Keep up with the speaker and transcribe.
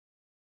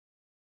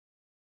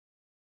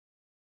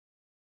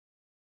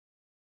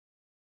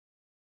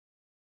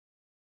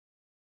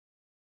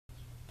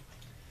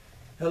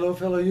Hello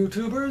fellow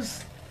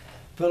YouTubers,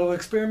 fellow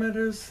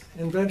experimenters,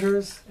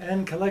 inventors,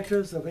 and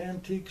collectors of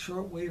antique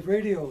shortwave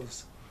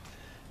radios.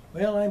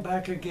 Well, I'm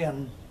back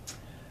again.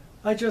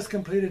 I just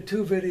completed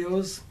 2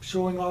 videos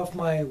showing off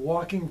my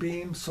walking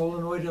beam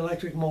solenoid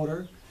electric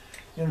motor.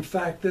 In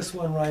fact, this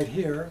one right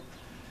here.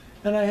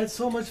 And I had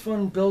so much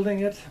fun building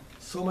it,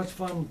 so much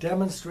fun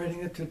demonstrating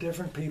it to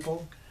different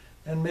people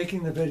and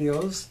making the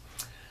videos,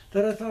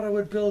 that I thought I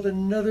would build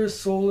another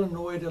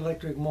solenoid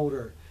electric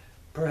motor.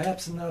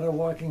 Perhaps not a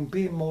walking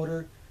beam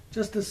motor,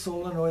 just a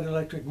solenoid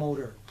electric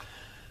motor.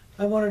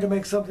 I wanted to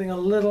make something a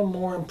little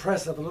more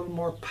impressive, a little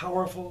more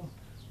powerful,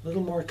 a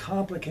little more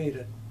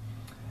complicated.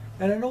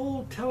 And an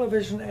old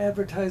television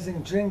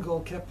advertising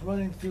jingle kept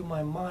running through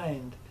my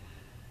mind.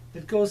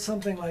 It goes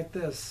something like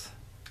this.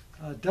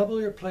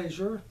 Double your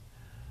pleasure,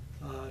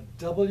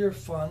 double your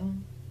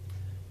fun.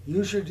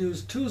 You should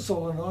use 2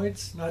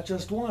 solenoids, not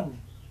just 1.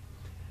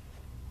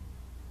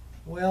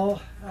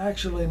 Well,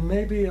 actually,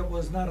 maybe it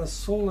was not a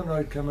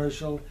solenoid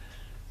commercial.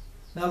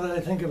 Now that I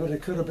think of it,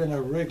 it could have been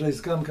a Wrigley's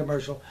gum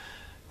commercial.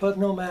 But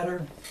no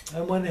matter.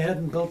 I went ahead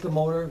and built the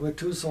motor with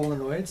 2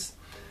 solenoids.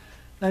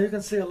 Now you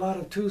can see a lot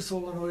of 2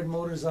 solenoid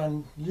motors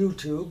on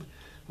YouTube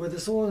where the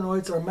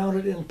solenoids are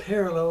mounted in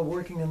parallel,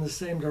 working in the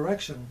same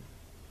direction.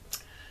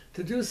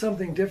 To do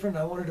something different,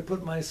 I wanted to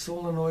put my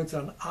solenoids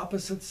on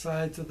opposite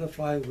sides of the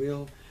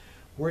flywheel,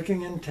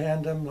 working in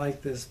tandem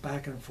like this,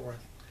 back and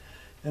forth.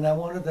 And I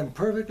wanted them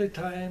perfectly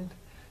timed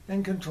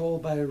and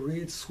controlled by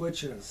reed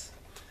switches.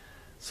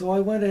 So I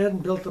went ahead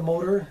and built the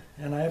motor,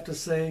 and I have to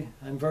say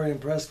I'm very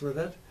impressed with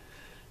it.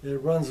 It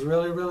runs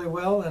really, really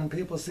well, and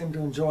people seem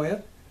to enjoy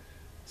it.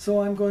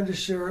 So I'm going to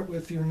share it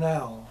with you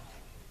now.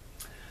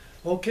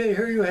 Okay,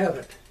 here you have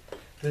it.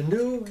 The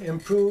new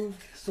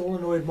improved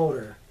solenoid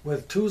motor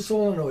with 2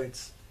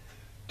 solenoids.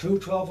 2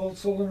 12-volt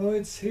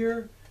solenoids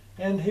here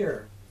and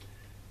here.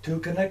 2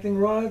 connecting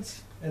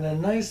rods and a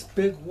nice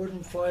big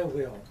wooden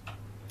flywheel.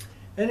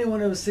 Anyone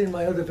who has seen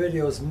my other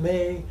videos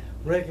may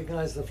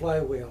recognize the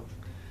flywheel.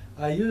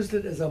 I used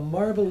it as a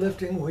marble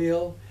lifting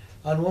wheel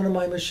on one of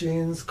my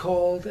machines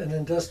called an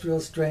industrial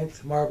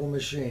strength marble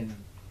machine.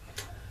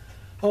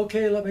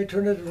 Okay, let me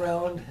turn it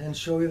around and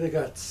show you the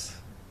guts.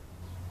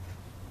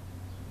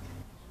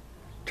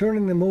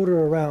 Turning the motor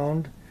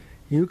around,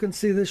 you can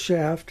see the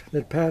shaft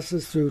that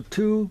passes through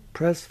 2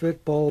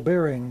 press-fit ball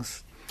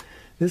bearings.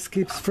 This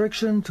keeps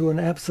friction to an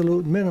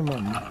absolute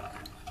minimum.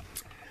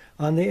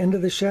 On the end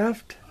of the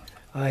shaft,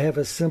 I have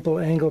a simple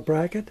angle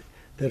bracket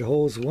that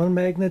holds 1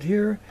 magnet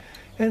here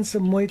and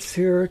some weights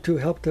here to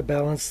help to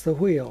balance the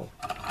wheel.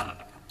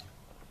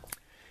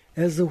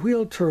 As the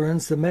wheel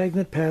turns, the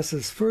magnet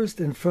passes first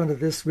in front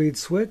of this reed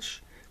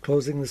switch,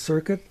 closing the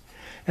circuit,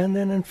 and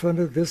then in front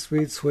of this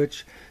reed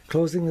switch,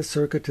 closing the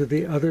circuit to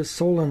the other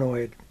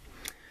solenoid.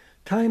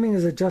 Timing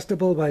is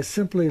adjustable by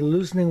simply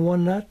loosening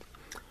 1 nut,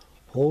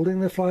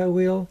 holding the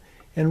flywheel,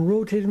 and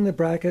rotating the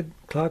bracket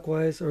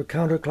clockwise or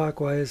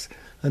counterclockwise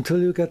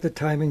until you get the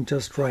timing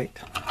just right.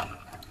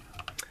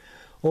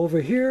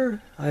 Over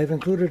here, I've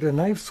included a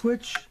knife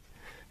switch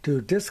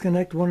to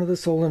disconnect one of the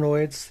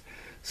solenoids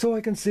so I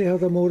can see how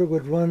the motor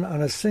would run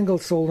on a single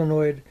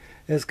solenoid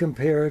as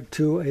compared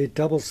to a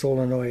double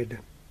solenoid.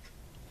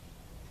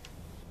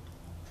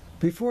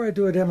 Before I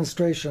do a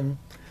demonstration,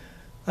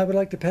 I would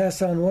like to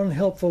pass on one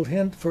helpful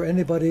hint for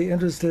anybody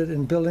interested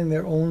in building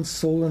their own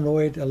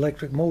solenoid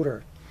electric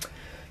motor.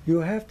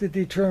 You have to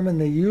determine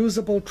the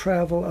usable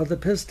travel of the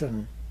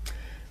piston.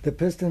 The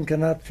piston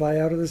cannot fly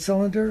out of the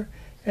cylinder,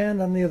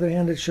 and on the other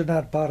hand, it should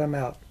not bottom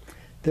out.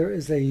 There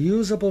is a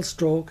usable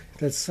stroke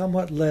that's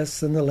somewhat less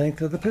than the length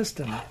of the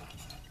piston.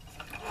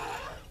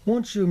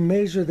 Once you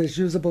measure this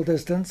usable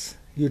distance,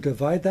 you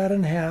divide that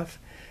in half,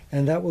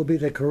 and that will be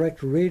the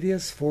correct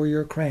radius for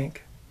your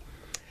crank.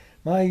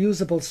 My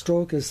usable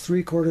stroke is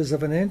 3/4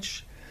 of an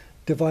inch,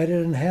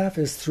 divided in half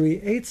is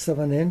 3/8 of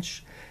an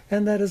inch,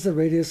 and that is the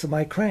radius of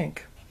my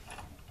crank.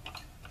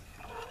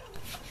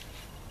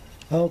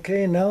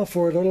 Okay, now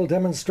for a little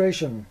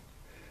demonstration.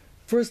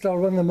 First I'll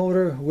run the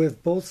motor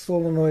with both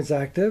solenoids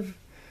active,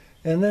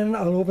 and then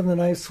I'll open the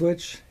knife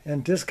switch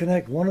and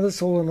disconnect one of the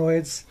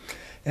solenoids,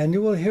 and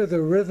you will hear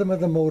the rhythm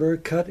of the motor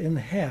cut in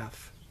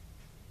half.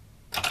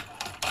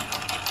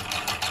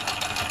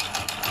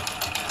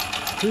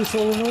 2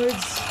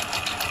 solenoids,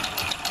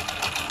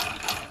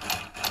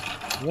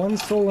 1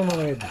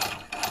 solenoid.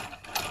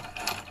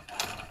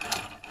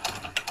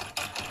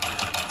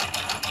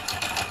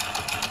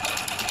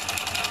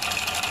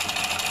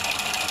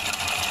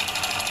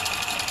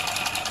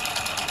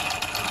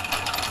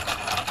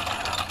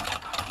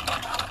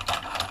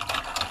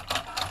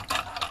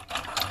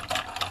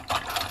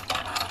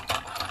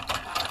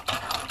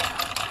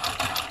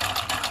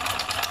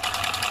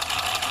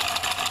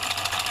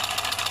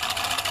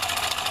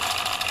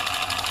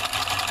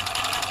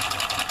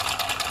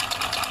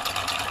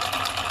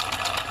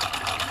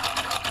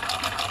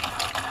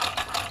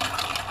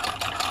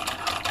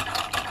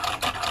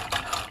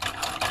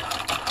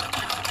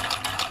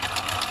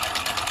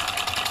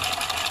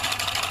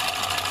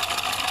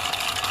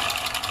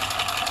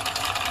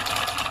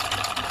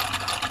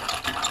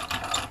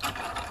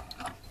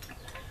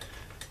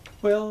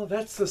 Well,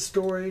 that's the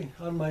story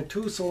on my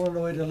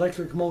 2-solenoid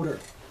electric motor.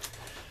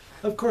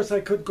 Of course, I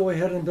could go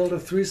ahead and build a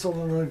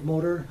 3-solenoid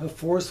motor, a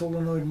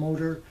 4-solenoid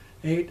motor,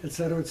 8,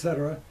 etc.,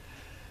 etc.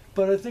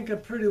 But I think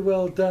I'm pretty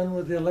well done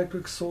with the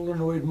electric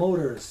solenoid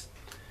motors.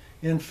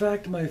 In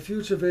fact, my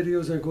future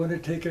videos are going to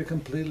take a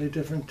completely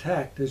different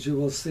tact, as you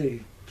will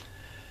see.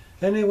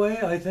 Anyway,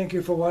 I thank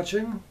you for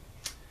watching.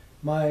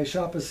 My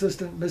shop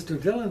assistant,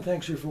 Mr. Dillon,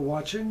 thanks you for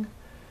watching.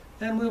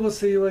 And we will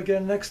see you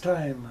again next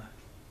time.